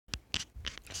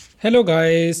Hello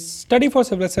guys, study for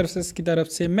civil services की तरफ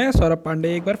से मैं सौरभ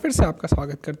पांडे एक बार फिर से आपका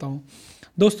स्वागत करता हूं।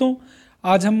 दोस्तों,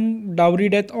 आज हम डाउरी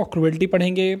डेथ और क्रुएल्टी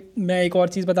पढ़ेंगे। मैं एक और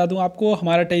चीज़ बता दूं आपको,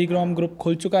 हमारा टेलीग्राम ग्रुप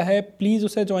खुल चुका है, प्लीज़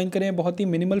उसे ज्वाइन करें। बहुत ही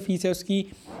मिनिमल फीस है उसकी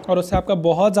और उससे आपका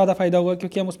बहुत ज़्यादा फायदा होगा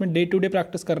क्योंकि हम उसमें डे टू डे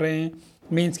प्रैक्टिस कर रहे हैं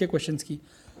मेंस के क्वेश्चंस की।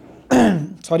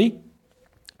 सॉरी।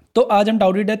 तो आज हम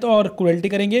डाउरी डेथ और क्रुएल्टी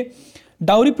करेंगे।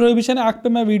 डाउरी प्रोहिबिशन एक्ट पे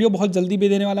मैं वीडियो बहुत जल्दी भी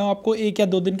देने वाला हूँ आपको, 1 या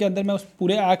 2 दिन के अंदर मैं उस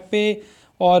पूरे एक्ट पे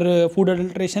और फूड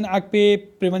अडल्ट्रेशन एक्ट पे,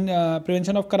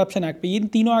 प्रिवेंशन ऑफ करप्शन एक्ट पे, इन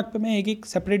तीनों एक्ट पे मैं एक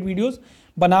सेपरेट वीडियोस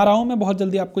बना रहा हूँ। मैं बहुत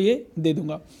जल्दी आपको ये दे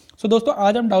दूंगा। सो दोस्तों,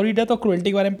 आज हम डाउरी डेथ और क्रुएल्टी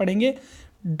के बारे में पढ़ेंगे।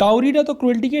 डाउरी डेथ और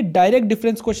क्रुएल्टी के डायरेक्ट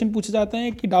डिफरेंस क्वेश्चन पूछे जाते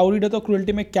हैं कि डाउरी डेथ और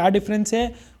क्रुएल्टी में क्या डिफरेंस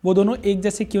है, वो दोनों एक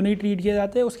जैसे क्यों नहीं ट्रीट किए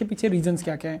जाते हैं, उसके पीछे रीजंस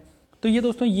क्या क्या हैं। तो ये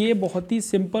दोस्तों, ये बहुत ही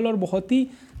सिंपल और बहुत ही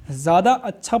ज़्यादा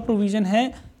अच्छा प्रोविज़न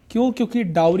है। क्यों? क्योंकि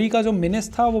डाउरी का जो मीनिंग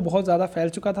था वो बहुत ज़्यादा फैल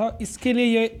चुका था, इसके लिए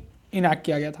ये इनैक्ट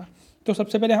किया गया था। तो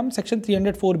सबसे पहले हम सेक्शन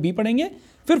 304B पढ़ेंगे,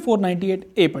 फिर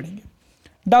 498A पढ़ेंगे।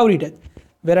 Dowry death,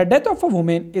 where a death of a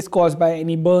women is caused by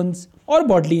any Burns और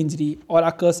बॉडली इंजरी और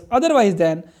occurs otherwise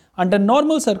then under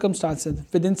normal circumstances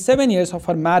within 7 years of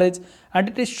her marriage, and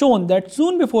it is shown that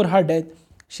soon before her death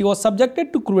she was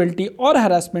subjected to cruelty or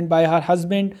harassment by her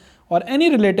husband or any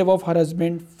relative of her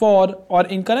husband for or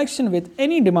in connection with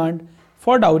any demand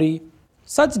for dowry,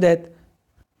 such death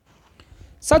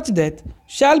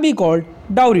shall be called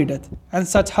dowry death, and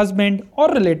such husband or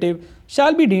relative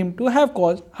shall be deemed to have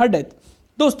caused her death.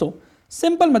 दोस्तों,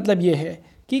 simple मतलब ये है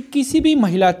कि किसी भी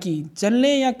महिला की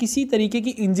जलने या किसी तरीके की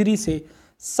इंजरी से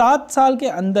 7 साल के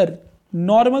अंदर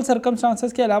नॉर्मल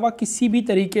सर्कमस्टांसेस के अलावा किसी भी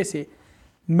तरीके से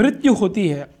मृत्यु होती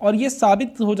है और ये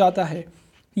साबित हो जाता है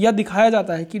या दिखाया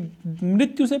जाता है कि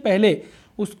मृत्यु से पहले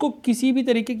उसको किसी भी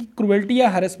तरीके की क्रुएल्टी या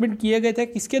हैरेसमेंट किए गए थे,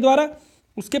 किसके द्वारा?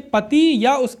 उसके पति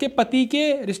या उसके पति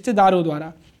के रिश्तेदारों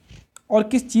द्वारा। और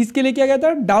किस चीज़ के लिए किया गया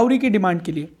था? डाउरी की डिमांड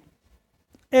के लिए।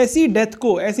 ऐसी डेथ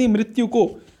को, ऐसी मृत्यु को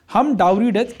हम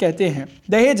डाउरी डेथ कहते हैं,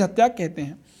 दहेज हत्या कहते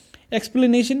हैं।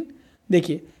 एक्सप्लेनेशन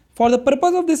देखिए, For the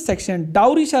purpose of this section,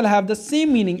 dowry shall have the same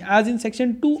meaning as in section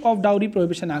 2 of Dowry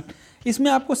Prohibition Act. इसमें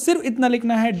आपको सिर्फ इतना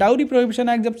लिखना है। डाउरी प्रोहिबिशन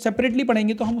एक्ट जब सेपरेटली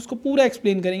पढ़ेंगे तो हम उसको पूरा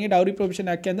एक्सप्लेन करेंगे डाउरी प्रोहिबिशन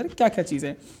एक्ट के अंदर क्या क्या चीज़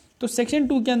है। तो सेक्शन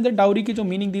 2 के अंदर डाउरी की जो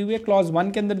मीनिंग दी हुई है, क्लॉज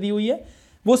 1 के अंदर दी हुई है,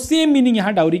 वो सेम मीनिंग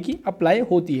यहाँ डाउरी की अप्लाई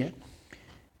होती है।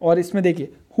 और इसमें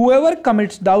देखिए, whoever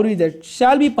commits dowry debt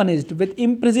shall be punished with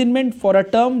imprisonment for a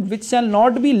term which shall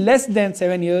not be less than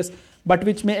 7 years but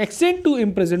which may extend to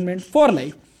imprisonment for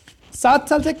life. 7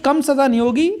 साल से कम सज़ा नहीं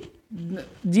होगी,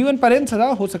 जीवन पर्यंत सज़ा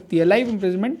हो सकती है, लाइफ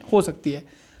इम्प्रिजनमेंट हो सकती है।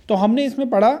 तो हमने इसमें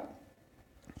पढ़ा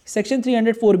सेक्शन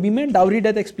 304B में डाउरी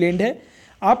डेथ एक्सप्लेन्ड है।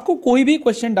 आपको कोई भी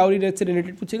क्वेश्चन डाउरी डेथ से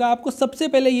रिलेटेड पूछेगा, आपको सबसे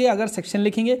पहले ये अगर सेक्शन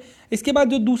लिखेंगे, इसके बाद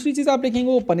जो दूसरी चीज़ आप लिखेंगे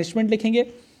वो पनिशमेंट लिखेंगे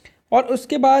और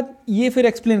उसके बाद ये फिर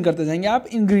एक्सप्लेन करते जाएंगे आप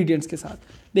इंग्रेडिएंट्स के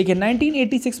साथ। देखिए,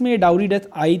 1986 में ये डाउरी डेथ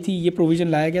आई थी, ये प्रोविजन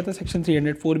लाया गया था सेक्शन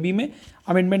 304B में,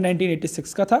 अमेंडमेंट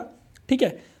 1986 का था। ठीक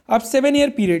है। अब 7 ईयर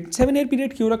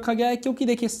पीरियड क्यों रखा गया है? क्योंकि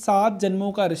देखिए, 7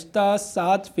 जन्मों का रिश्ता,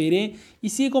 7 फेरे,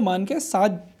 इसी को मान के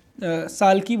 7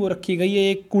 साल की वो रखी गई है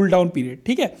एक कूल डाउन पीरियड।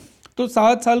 ठीक है। तो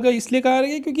 7 साल का इसलिए कहा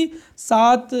गया क्योंकि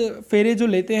 7 फेरे जो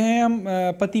लेते हैं हम,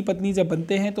 पति पत्नी जब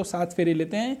बनते हैं तो 7 फेरे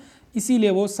लेते हैं, इसीलिए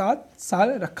वो 7 साल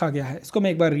रखा गया है। इसको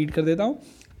मैं एक बार रीड कर देता हूँ।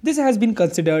 This has been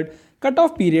considered cut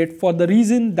off period for the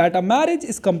reason that a marriage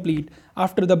is complete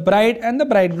after the bride and the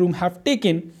bridegroom have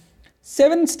taken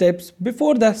 7 steps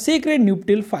before the sacred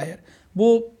न्यूप्टिल fire.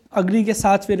 वो अग्नि के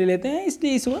 7 फेरे लेते हैं,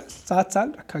 इसलिए इसको 7 साल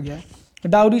रखा गया है।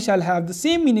 Dowry shall have the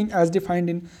same meaning as defined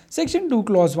in section 2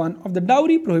 clause 1 of the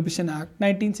dowry prohibition act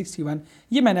 1961।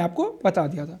 ये मैंने आपको बता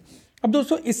दिया था। अब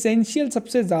दोस्तों, इसेंशियल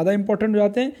सबसे ज़्यादा इंपॉर्टेंट हो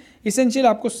जाते हैं। इसेंशियल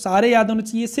आपको सारे याद होने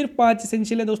चाहिए, सिर्फ 5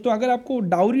 इसेंशियल है दोस्तों। अगर आपको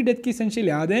डाउरी डेथ के इसेंशियल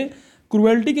याद है,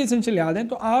 क्रुएल्टी के इसेंशियल याद हैं,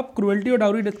 तो आप क्रुएल्टी और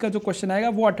डाउरी डेथ का जो क्वेश्चन आएगा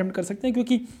वो अटेम्प्ट कर सकते हैं,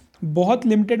 क्योंकि बहुत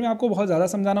लिमिटेड में आपको बहुत ज़्यादा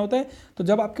समझाना होता है। तो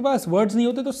जब आपके पास वर्ड्स नहीं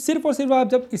होते तो सिर्फ और सिर्फ आप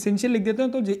जब इसेंशियल लिख देते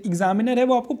हैं तो जो एग्जामिनर है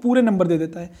वो आपको पूरे नंबर दे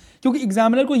देता है, क्योंकि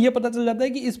एग्जामिनर को ये पता चल जाता है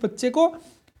कि इस बच्चे को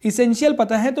इसेंशियल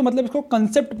पता है, तो मतलब इसको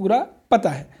कंसेप्ट पूरा पता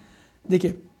है।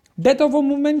 देखिए, death of a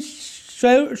woman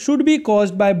should be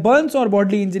caused by Burns और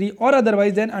बॉडली इंजरी और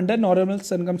otherwise then under normal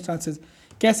circumstances.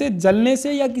 कैसे? जलने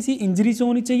से या किसी इंजरी से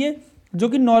होनी चाहिए जो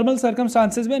कि नॉर्मल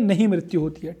सर्कमस्टांसेस में नहीं मृत्यु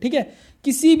होती है। ठीक है।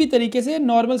 किसी भी तरीके से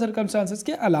नॉर्मल सर्कमस्टांसेस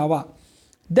के अलावा।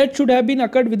 That should have been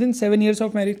occurred with in 7 years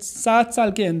of marriage. 7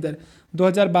 साल के अंदर।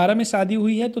 2012 में शादी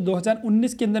हुई है तो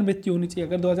 2019 के अंदर मृत्यु होनी चाहिए।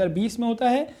 अगर 2020 में होता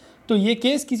है तो ये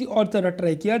केस किसी और तरह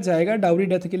ट्राई किया जाएगा, डाउरी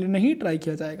डेथ के लिए नहीं ट्राई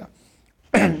किया जाएगा।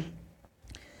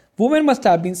 Women must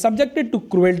have been subjected to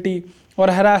cruelty और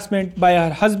हरासमेंट बाय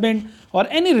हर हस्बैंड और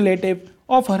any relative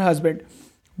of her husband.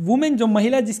 Women, जो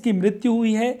महिला जिसकी मृत्यु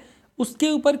हुई है, उसके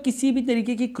ऊपर किसी भी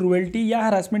तरीके की क्रूएल्टी या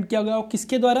हरासमेंट किया गया हो,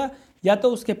 किसके द्वारा, या तो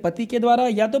उसके पति के द्वारा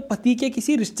या तो पति के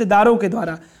किसी रिश्तेदारों के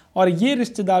द्वारा। और ये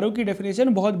रिश्तेदारों की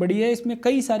डेफिनेशन बहुत बड़ी है, इसमें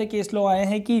कई सारे केस लॉ आए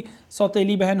हैं कि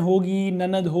सौतेली बहन होगी,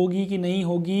 ननद होगी कि नहीं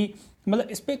होगी, मतलब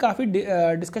इस पर काफ़ी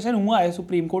डिस्कशन हुआ है,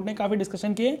 सुप्रीम कोर्ट ने काफ़ी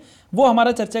डिस्कशन किए। वो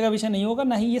हमारा चर्चा का विषय नहीं होगा,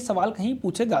 ना ही ये सवाल कहीं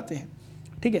पूछे जाते हैं,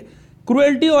 ठीक है।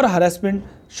 क्रुएल्टी और हरासमेंट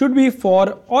शुड बी फॉर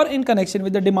और in connection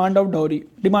with the demand of dowry,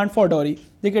 demand for dowry.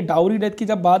 देखिए डाउरी डेथ की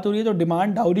जब बात हो रही है तो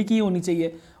डिमांड डाउरी की होनी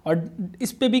चाहिए, और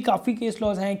इस पे भी काफ़ी केस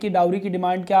लॉज हैं कि डाउरी की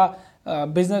डिमांड क्या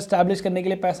बिजनेस स्टैब्लिश करने के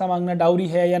लिए पैसा मांगना डाउरी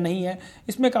है या नहीं है।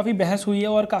 इसमें काफ़ी बहस हुई है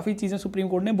और काफ़ी चीज़ें सुप्रीम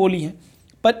कोर्ट ने बोली हैं,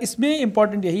 पर इसमें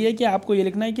इंपॉर्टेंट यही है कि आपको ये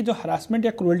लिखना है कि जो हरासमेंट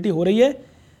या क्रुएल्टी हो रही है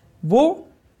वो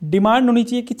डिमांड होनी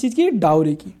चाहिए किस चीज़ की,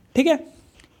 डाउरी की, ठीक है।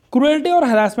 क्रुएल्टी और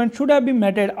harassment should have been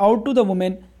mated out to the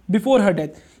women before her death,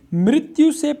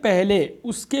 मृत्यु से पहले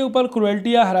उसके ऊपर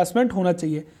क्रुएल्टी या हरासमेंट होना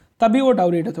चाहिए, तभी वो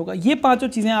डाउरी डेथ होगा। ये पांचों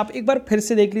चीजें आप एक बार फिर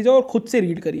से देख लीजिए और खुद से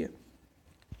रीड करिए।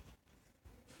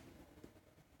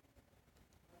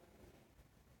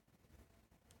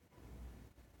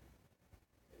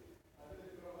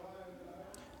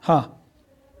 हाँ,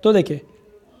 तो देखिए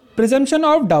presumption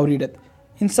of dowry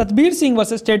death in Satbir Singh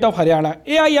versus state of Haryana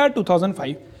AIR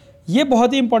 2005, ये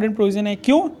बहुत ही इंपॉर्टेंट प्रोविजन है।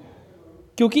 क्यों?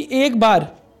 क्योंकि एक बार,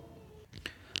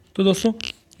 तो दोस्तों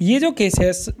ये जो केस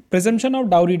है प्रिजम्पशन ऑफ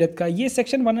डाउरी डेथ का, ये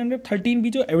सेक्शन 113 भी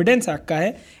जो एविडेंस एक्ट का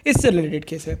है इससे रिलेटेड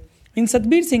केस है। इन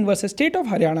Satbir Singh versus state of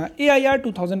Haryana AIR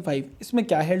 2005, इसमें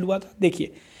क्या हेल्ड हुआ था,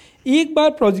 देखिए एक बार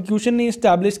प्रोसिक्यूशन ने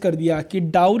इस्टेब्लिश कर दिया कि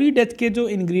डाउरी डेथ के जो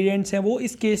इंग्रेडिएंट्स हैं वो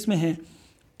इस केस में हैं,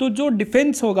 तो जो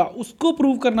डिफेंस होगा उसको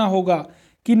प्रूव करना होगा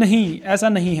कि नहीं ऐसा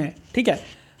नहीं है, ठीक है।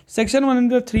 सेक्शन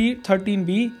 113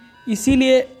 भी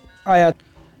इसीलिए आया,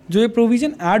 जो ये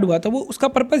प्रोविजन ऐड हुआ था वो उसका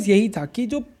पर्पस यही था कि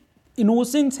जो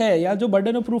इनोसेंस है या जो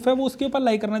बर्डन ऑफ प्रूफ है वो उसके ऊपर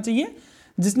लाई करना चाहिए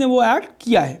जिसने वो एक्ट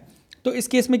किया है। तो इस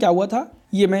केस में क्या हुआ था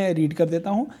ये मैं रीड कर देता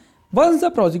हूँ। Once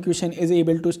the prosecution is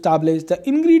able to establish the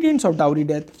ingredients of dowry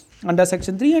death under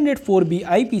section 304B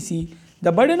IPC, the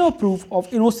burden of proof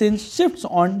of innocence shifts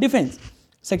on defence.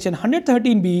 Section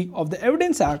 113B of the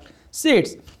Evidence Act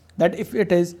states that if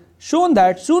it is shown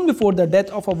that soon before the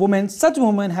death of a woman, such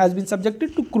woman has been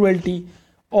subjected to cruelty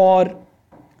or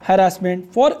harassment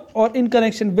for or in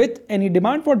connection with any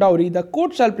demand for dowry, the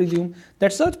court shall presume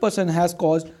that such person has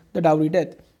caused the dowry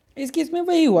death. इस case में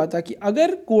वही हुआ था कि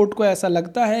अगर court को ऐसा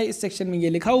लगता है, इस सेक्शन में ये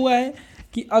लिखा हुआ है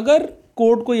कि अगर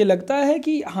कोर्ट को ये लगता है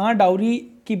कि हाँ डाउरी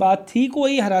की बात थी,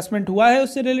 कोई हरासमेंट हुआ है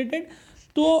उससे रिलेटेड,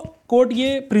 तो कोर्ट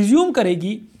ये प्रिज्यूम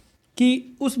करेगी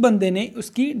कि उस बंदे ने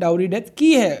उसकी डाउरी डेथ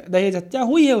की है, दहेज हत्या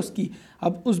हुई है उसकी।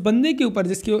 अब उस बंदे के ऊपर,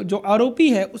 जिसके जो आरोपी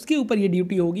है उसके ऊपर ये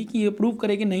ड्यूटी होगी कि ये प्रूव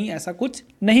करे कि नहीं ऐसा कुछ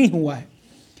नहीं हुआ है।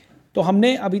 तो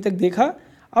हमने अभी तक देखा,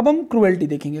 अब हम क्रुएल्टी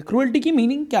देखेंगे। क्रुएल्टी की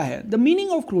मीनिंग क्या है? द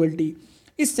मीनिंग ऑफ क्रुएल्टी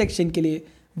इस सेक्शन के लिए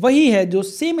वही है जो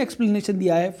सेम एक्सप्लेनेशन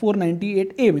दिया है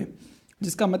 498A में,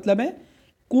 जिसका मतलब है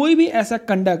कोई भी ऐसा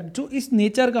कंडक्ट जो इस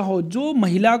नेचर का हो, जो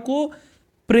महिला को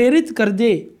प्रेरित कर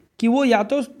दे कि वो या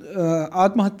तो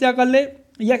आत्महत्या कर ले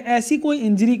या ऐसी कोई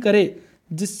इंजरी करे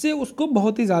जिससे उसको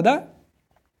बहुत ही ज़्यादा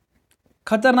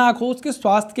खतरनाक हो, उसके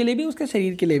स्वास्थ्य के लिए भी, उसके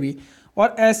शरीर के लिए भी,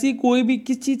 और ऐसी कोई भी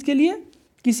किस चीज़ के लिए,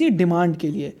 किसी डिमांड के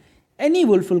लिए। Any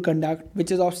wilful conduct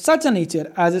which is of such a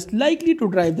nature as is likely to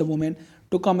drive the women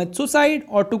to commit suicide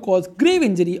और टू कॉज ग्रेव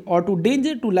इंजरी और टू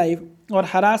डेंजर टू लाइफ और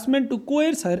हरासमेंट टू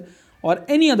कोयर्स हर और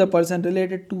any other person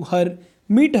related to her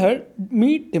meet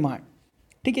demand.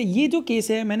 ठीक है, ये जो case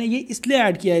है मैंने ये इसलिए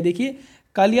ऐड किया है, देखिए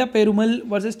Kaliya Perumal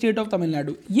versus state of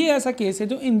Tamil Nadu, ये ऐसा केस है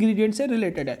जो इंग्रेडिएंट से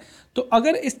रिलेटेड है। तो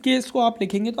अगर इस केस को आप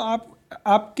लिखेंगे तो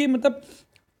आपके मतलब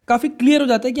काफ़ी क्लियर हो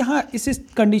जाता है कि हाँ इस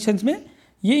कंडीशंस में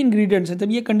ये इंग्रेडिएंट्स हैं,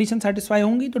 जब ये कंडीशन सेटिस्फाई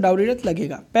होंगी तो डाउरी डेथ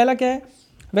लगेगा। पहला क्या है?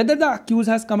 Whether the accused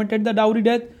has committed the dowry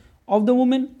death of the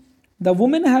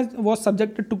women was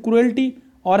subjected to cruelty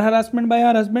और हरासमेंट बाय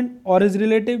हर हस्बैंड और हिज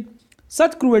रिलेटिव,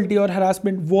 सच क्रुएल्टी और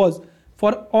harassment was for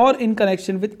or in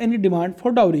connection with any demand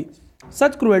for dowry,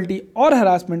 such cruelty or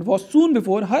harassment was soon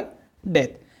before her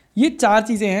death। ये चार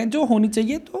चीज़ें हैं जो होनी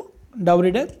चाहिए तो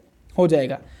डाउरी डेथ हो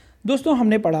जाएगा। दोस्तों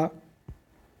हमने पढ़ा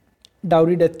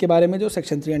डाउरी डेथ के बारे में जो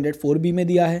सेक्शन 304B में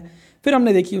दिया है, फिर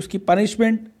हमने देखी उसकी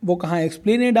पनिशमेंट, वो कहाँ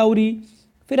एक्सप्लेन है डाउरी,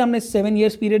 फिर हमने 7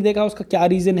 years पीरियड देखा उसका क्या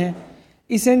रीज़न है,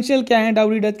 इसेंशियल क्या है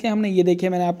डाउरी डेथ के हमने ये देखे,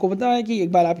 मैंने आपको बताया कि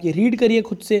एक बार आप ये रीड करिए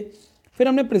खुद से। फिर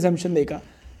हमने प्रिजम्पशन देखा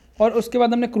और उसके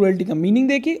बाद हमने क्रुएल्टी का मीनिंग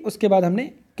देखी, उसके बाद हमने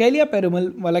कैलिया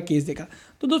पेरुमल वाला केस देखा।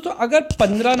 तो दोस्तों अगर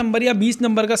 15 नंबर या 20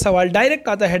 नंबर का सवाल डायरेक्ट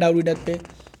आता है डाउरी डेथ पे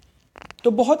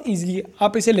तो बहुत इजीली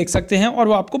आप इसे लिख सकते हैं और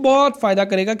वो आपको बहुत फ़ायदा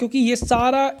करेगा, क्योंकि ये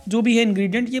सारा जो भी है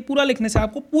इंग्रेडिएंट ये पूरा लिखने से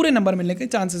आपको पूरे नंबर मिलने के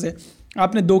चांसेस है।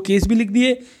 आपने 2 केस भी लिख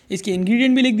दिए, इसके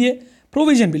इंग्रेडिएंट भी लिख दिए,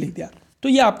 प्रोविजन भी लिख दिया, तो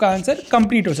ये आपका आंसर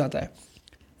कंप्लीट हो जाता है।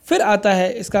 फिर आता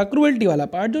है इसका क्रूएल्टी वाला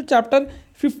पार्ट जो चैप्टर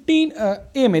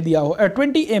 15A में दिया हुआ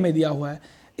 20A में दिया हुआ है।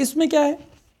 इसमें क्या है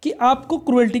कि आपको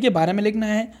क्रूएल्टी के बारे में लिखना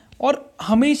है और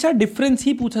हमेशा डिफरेंस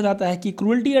ही पूछा जाता है कि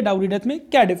क्रूएल्टी या डाउरी डेथ में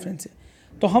क्या डिफरेंस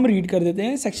है। तो हम रीड कर देते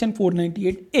हैं सेक्शन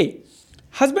 498A।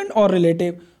 हस्बैंड और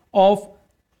relative of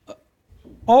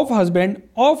husband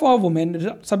of a women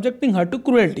subjecting her to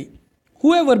cruelty,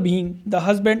 whoever being the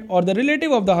husband or the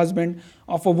relative of the husband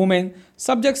of a woman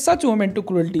subjects such woman to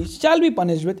cruelty shall be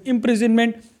punished with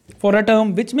imprisonment for a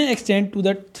term which may extend to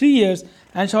the 3 years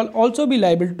and shall also be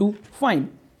liable to fine।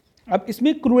 अब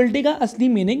इसमें cruelty का असली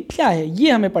meaning क्या है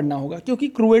ये हमें पढ़ना होगा, क्योंकि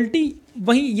क्रूएल्टी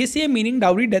वही ये सेम मीनिंग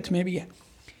डाउरी डेथ में भी है।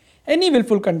 Any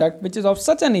willful conduct which is of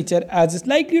such a nature as is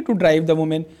likely to drive the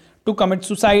woman to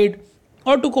commit suicide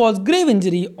or to cause grave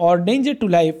injury or danger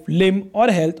to life, limb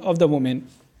or health of the woman,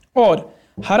 or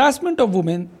harassment of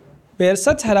women where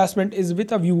such harassment is with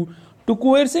a view to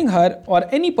coercing her or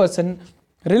any person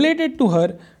related to her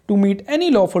to meet any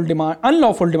unlawful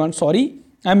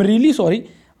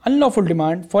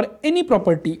demand for any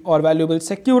property or valuable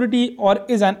security, or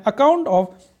is an account of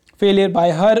failure by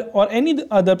her or any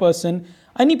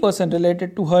person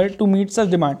related to her to meet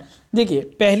such demand। देखिए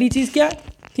पहली चीज़ क्या है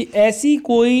कि ऐसी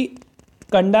कोई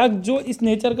conduct जो इस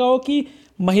nature का हो कि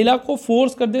महिला को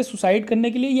फोर्स कर दे सुसाइड करने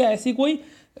के लिए, या ऐसी कोई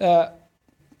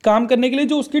काम करने के लिए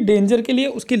जो उसकी डेंजर के लिए,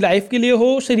 उसकी लाइफ के लिए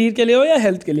हो, शरीर के लिए हो या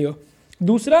हेल्थ के लिए हो।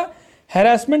 दूसरा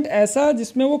हैरेसमेंट ऐसा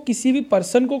जिसमें वो किसी भी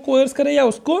पर्सन को कोयर्स करे या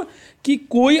उसको कि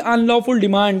कोई अनलॉफुल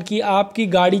डिमांड कि आपकी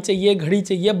गाड़ी चाहिए, घड़ी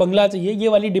चाहिए, बंगला चाहिए, ये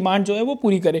वाली डिमांड जो है वो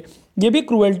पूरी करे। ये भी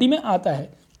क्रूएल्टी में आता है,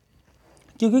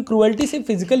 क्योंकि क्रूएल्टी सिर्फ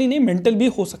फिजिकली नहीं मेंटल भी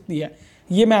हो सकती है,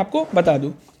 ये मैं आपको बता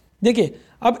दूँ। देखिए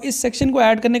अब इस सेक्शन को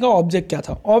ऐड करने का ऑब्जेक्ट क्या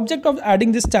था। Object of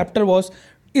adding this chapter was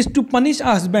is to punish a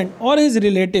husband और his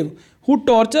relative who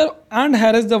torture and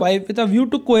harass the wife with a view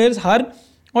to कोयर्स हर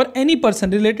और any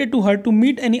person related to her to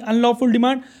meet any unlawful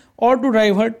demand और to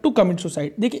drive her to commit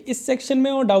suicide. देखिए इस section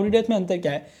में और dowry death में अंतर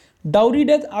क्या है। डाउरी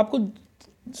डेथ आपको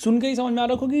सुन के ही समझ में आ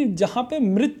रहा होगा कि जहाँ पे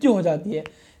मृत्यु हो जाती है,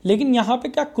 लेकिन यहाँ पे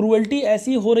क्या क्रूएल्टी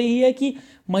ऐसी हो रही है कि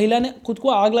महिला ने खुद को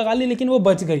आग लगा ली लेकिन वो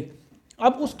बच गई।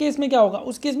 अब उस केस में क्या होगा,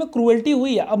 उस केस में क्रूएल्टी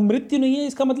हुई है, अब मृत्यु नहीं है।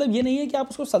 इसका मतलब ये नहीं है कि आप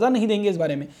उसको सज़ा नहीं देंगे, इस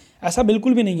बारे में ऐसा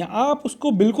बिल्कुल भी नहीं है। आप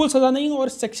उसको बिल्कुल सज़ा नहीं, और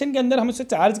सेक्शन के अंदर हम उसे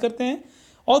चार्ज करते हैं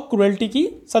और क्रूएल्टी की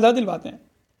सज़ा दिलवाते हैं।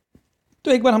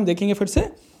 तो एक बार हम देखेंगे फिर से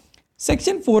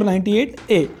सेक्शन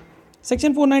 498A।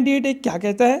 सेक्शन 498A क्या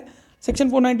कहता है। सेक्शन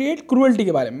 498 क्रूएल्टी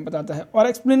के बारे में बताता है, और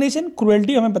एक्सप्लेनेशन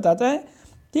क्रूएल्टी हमें बताता है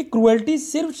कि क्रूएल्टी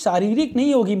सिर्फ शारीरिक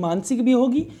नहीं होगी, मानसिक भी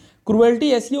होगी। क्रूएल्टी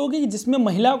ऐसी होगी कि जिसमें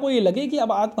महिला को ये लगे कि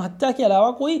अब आत्महत्या के अलावा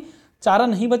कोई चारा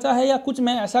नहीं बचा है, या कुछ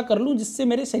मैं ऐसा कर लूँ जिससे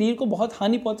मेरे शरीर को बहुत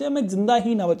हानि पहुँचे, मैं जिंदा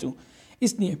ही ना बचूँ,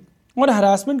 इसलिए। और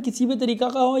हरासमेंट किसी भी तरीका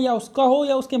का हो, या उसका हो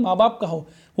या उसके माँ बाप का हो,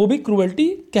 वो भी क्रूएल्टी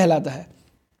कहलाता है।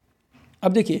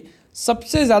 अब देखिए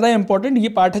सबसे ज़्यादा इंपॉर्टेंट ये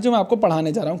पार्ट है जो मैं आपको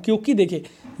पढ़ाने जा रहा हूँ, क्योंकि देखिए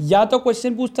या तो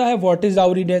क्वेश्चन पूछता है व्हाट इज़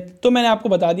डाउरी डेथ, तो मैंने आपको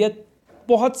बता दिया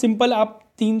बहुत सिंपल, आप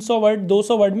 300 वर्ड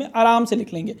 200 वर्ड में आराम से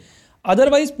लिख लेंगे।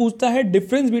 अदरवाइज पूछता है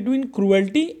डिफरेंस बिटवीन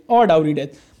क्रूएल्टी और डाउरी डेथ।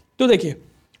 तो देखिए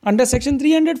under section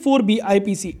 304B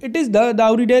IPC it is the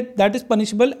dowry death that is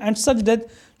punishable and such death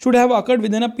should have occurred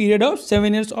with in a period of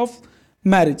 7 years of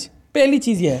marriage. पहली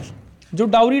चीज़ यह है जो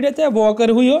dowry death है वो अकर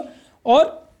हुई हो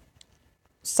और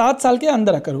 7 साल के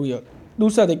अंदर अकर हुई हो।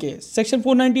 दूसरा देखिए सेक्शन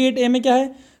 498A में क्या है,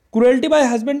 क्रूएल्टी बाय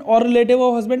हस्बैंड और relative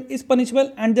of husband is punishable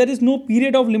and there is no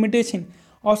period of limitation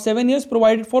of 7 years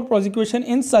provided for prosecution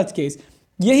in such case.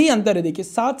 यही अंतर है। देखिए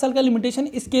 7 साल का लिमिटेशन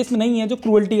इस केस में नहीं है जो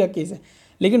क्रूएल्टी का केस है,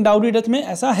 लेकिन डाउरी डेथ में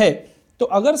ऐसा है। तो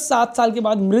अगर 7 साल के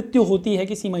बाद मृत्यु होती है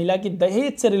किसी महिला की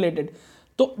दहेज से रिलेटेड,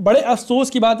 तो बड़े अफसोस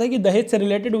की बात है कि दहेज से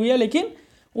रिलेटेड हुई है, लेकिन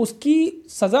उसकी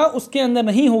सज़ा उसके अंदर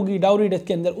नहीं होगी डाउरी डेथ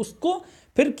के अंदर, उसको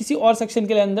फिर किसी और सेक्शन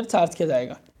के अंदर चार्ज किया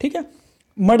जाएगा। ठीक है,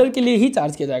 मर्डर के लिए ही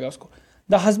चार्ज किया जाएगा उसको।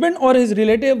 द हस्बैंड और his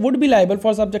relative would be liable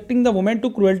for subjecting the women to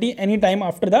cruelty any time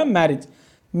after the marriage.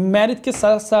 Marriage के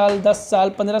 7 साल 10 साल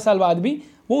 15 साल बाद भी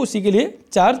वो उसी के लिए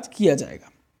चार्ज किया जाएगा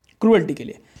क्रूएल्टी के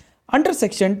लिए। Under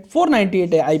section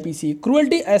 498 IPC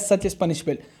cruelty as such is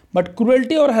punishable, but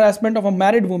cruelty और harassment of a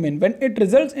married women when it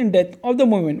results in death of the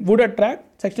women would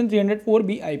attract section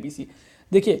 304B IPC।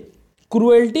 देखिए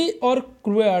क्रूएल्टी और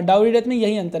dowry death में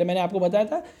यही अंतर है। मैंने आपको बताया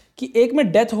था कि एक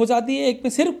में डेथ हो जाती है, एक में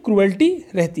सिर्फ क्रूएल्टी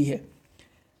रहती है।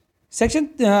 Section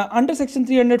under section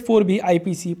 304B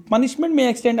IPC punishment में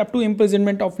extend up to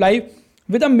imprisonment of life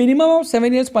with a minimum of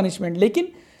 7 years punishment, लेकिन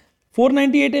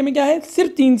 498A में क्या है,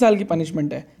 सिर्फ 3 साल की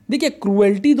पनिशमेंट है। देखिए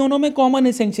क्रूएल्टी दोनों में कॉमन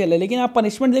एसेंशियल है, लेकिन आप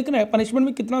पनिशमेंट देख रहे हैं, पनिशमेंट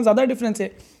में कितना ज़्यादा डिफरेंस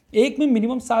है। एक में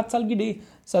मिनिमम 7 साल की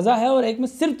सज़ा है और एक में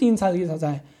सिर्फ 3 साल की सज़ा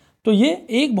है, तो ये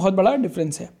एक बहुत बड़ा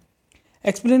डिफरेंस है।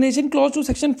 Explanation clause to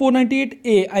section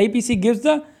 498A IPC gives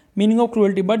the meaning of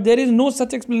cruelty, but there is no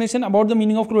such explanation about the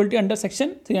meaning of cruelty under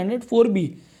section 304B.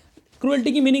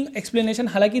 Cruelty की मीनिंग एक्सप्लेनेशन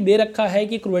हालांकि दे रखा है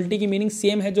कि क्रूअल्टी की मीनिंग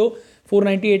सेम है जो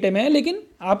 498 में है, लेकिन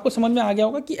आपको समझ में आ गया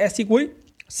होगा कि ऐसी कोई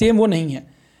सेम वो नहीं है।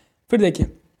 फिर देखिए,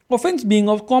 offense being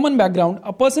of common background,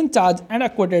 a person charged and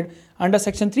acquitted under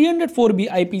section 304B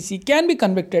IPC can be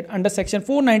convicted under section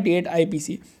 498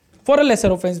 IPC for a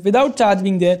lesser offense without charge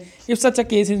being there if such a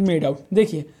case is made out.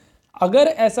 देखिए, अगर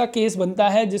ऐसा case बनता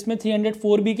है जिसमें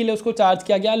 304B के लिए उसको charge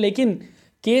किया गया, लेकिन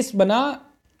केस बना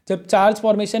जब चार्ज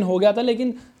फॉर्मेशन हो गया था,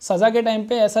 लेकिन सज़ा के टाइम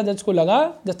पे ऐसा जज को लगा,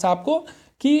 जज साहब को,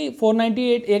 कि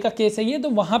 498A का केस है ये, तो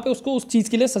वहाँ पे उसको उस चीज़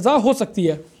के लिए सज़ा हो सकती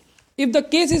है। If the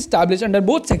case is establish under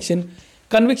both section,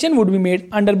 conviction would be made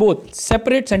under both.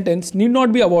 Separate sentence need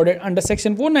not be awarded under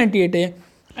section 498A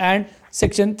and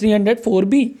section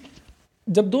 304B.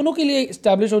 जब दोनों के लिए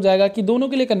इस्टेब्लिश हो जाएगा कि दोनों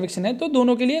के लिए कन्विक्शन है, तो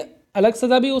दोनों के लिए अलग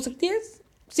सज़ा भी हो सकती है,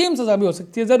 सेम सज़ा भी हो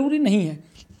सकती है, ज़रूरी नहीं है।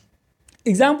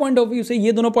 एग्जाम पॉइंट ऑफ व्यू से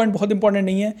ये दोनों पॉइंट बहुत इंपॉर्टेंट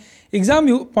नहीं है। एग्जाम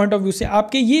पॉइंट ऑफ व्यू से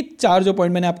आपके ये 4 जो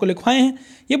पॉइंट मैंने आपको लिखवाए हैं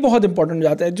ये बहुत इंपॉर्टेंट हो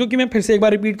जाता है, जो कि मैं फिर से एक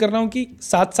बार रिपीट कर रहा हूँ कि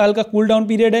 7 साल का कूल डाउन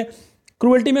पीरियड है,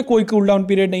 क्रूअल्टी में कोई कूल डाउन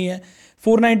पीरियड नहीं है,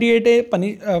 498A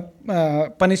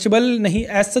पनिशबल नहीं,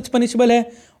 एज सच पनिशबल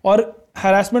है, और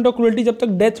हरासमेंट और क्रूअल्टी जब तक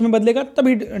डेथ में बदलेगा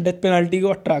तभी डेथ पेनल्टी को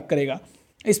अट्रैक्ट करेगा।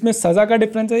 इसमें सज़ा का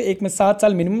डिफरेंस है, एक में 7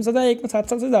 साल मिनिमम सज़ा है, एक में 7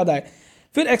 साल से ज़्यादा है।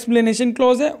 फिर एक्सप्लेनेशन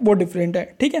क्लॉज है, वो डिफरेंट है,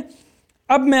 ठीक है।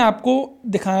 अब मैं आपको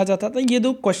दिखाना चाहता था ये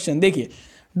 2 क्वेश्चन। देखिए,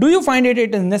 do you find it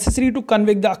is necessary to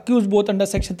convict the accused both under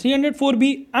section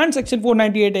 304B and section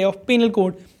 498A of panel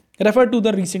code refer to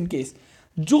the recent case.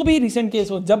 जो भी रीसेंट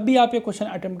केस हो, जब भी आप ये क्वेश्चन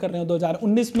अटेम्प्ट कर रहे हो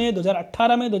 2019 में,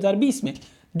 2018 में, 2020 में,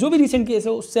 जो भी रीसेंट केस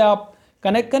है उससे आप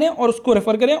कनेक्ट करें और उसको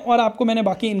रेफर करें, और आपको मैंने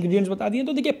बाकी इंग्रेडिएंट्स बता दिए।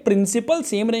 तो देखिए, प्रिंसिपल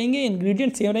सेम रहेंगे,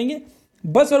 इंग्रेडिएंट सेम रहेंगे,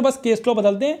 बस और बस केस लॉ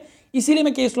बदलते हैं। इसीलिए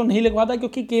मैं केस लॉ नहीं लिखवाता,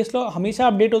 क्योंकि केस लॉ हमेशा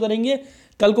अपडेट होते रहेंगे।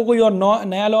 कल को कोई और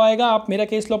नया लॉ आएगा, आप मेरा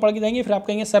केस लॉ पढ़ के जाएंगे, फिर आप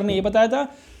कहेंगे सर ने ये बताया था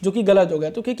जो कि गलत हो गया।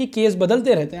 तो क्योंकि केस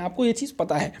बदलते रहते हैं, आपको ये चीज़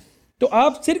पता है, तो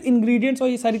आप सिर्फ इंग्रेडिएंट्स और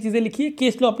ये सारी चीज़ें लिखिए,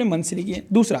 केस लॉ अपने मन से लिखिए।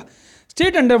 दूसरा,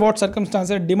 state under what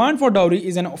circumstances demand for dowry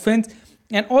is an offense,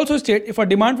 and also state if a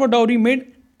demand for dowry made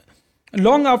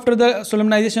long after the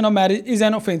solemnization of marriage is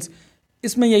an offense.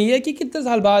 इसमें यही है कि कितने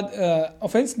साल बाद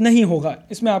ऑफेंस नहीं होगा,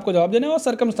 इसमें आपको जवाब देना है। और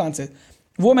सर्कमस्टांसेस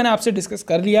वो मैंने आपसे डिस्कस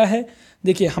कर लिया है।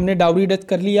 देखिए, हमने डाउरी डेथ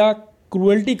कर लिया,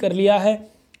 क्रूअल्टी कर लिया है,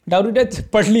 डाउरी डेथ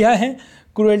पढ़ लिया है,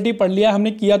 क्रूअल्टी पढ़ लिया,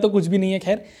 हमने किया तो कुछ भी नहीं है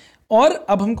खैर। और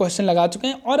अब हम क्वेश्चन लगा चुके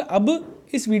हैं, और अब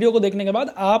इस वीडियो को देखने के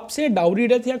बाद आपसे डाउरी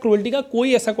डेथ या क्रूअल्टी का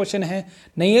कोई ऐसा क्वेश्चन है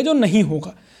नहीं है जो नहीं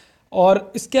होगा।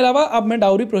 और इसके अलावा अब मैं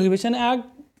डाउरी प्रोहिबिशन एक्ट,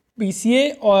 PCA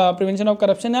और प्रिवेंशन ऑफ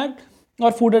करप्शन एक्ट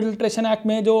और फूड एडल्ट्रेशन एक्ट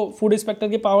में जो फूड इंस्पेक्टर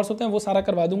के पावर्स होते हैं वो सारा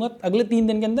करवा दूंगा अगले 3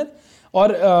 दिन के अंदर,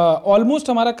 और ऑलमोस्ट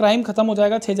हमारा क्राइम खत्म हो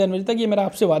जाएगा 6 जनवरी तक, ये मेरा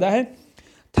आपसे वादा है।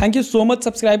 Thank you so much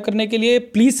subscribe करने के लिए।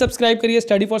 प्लीज़ सब्सक्राइब करिए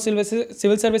स्टडी फॉर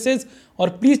सिविल सर्विसेज, और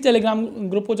प्लीज़ टेलीग्राम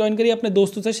ग्रुप को ज्वाइन करिए, अपने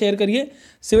दोस्तों से शेयर करिए।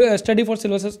 स्टडी फॉर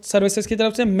सिविल सर्विसेज की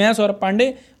तरफ से मैं सौरभ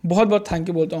पांडे बहुत बहुत थैंक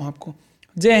यू बोलता हूँ आपको।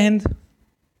 जय हिंद।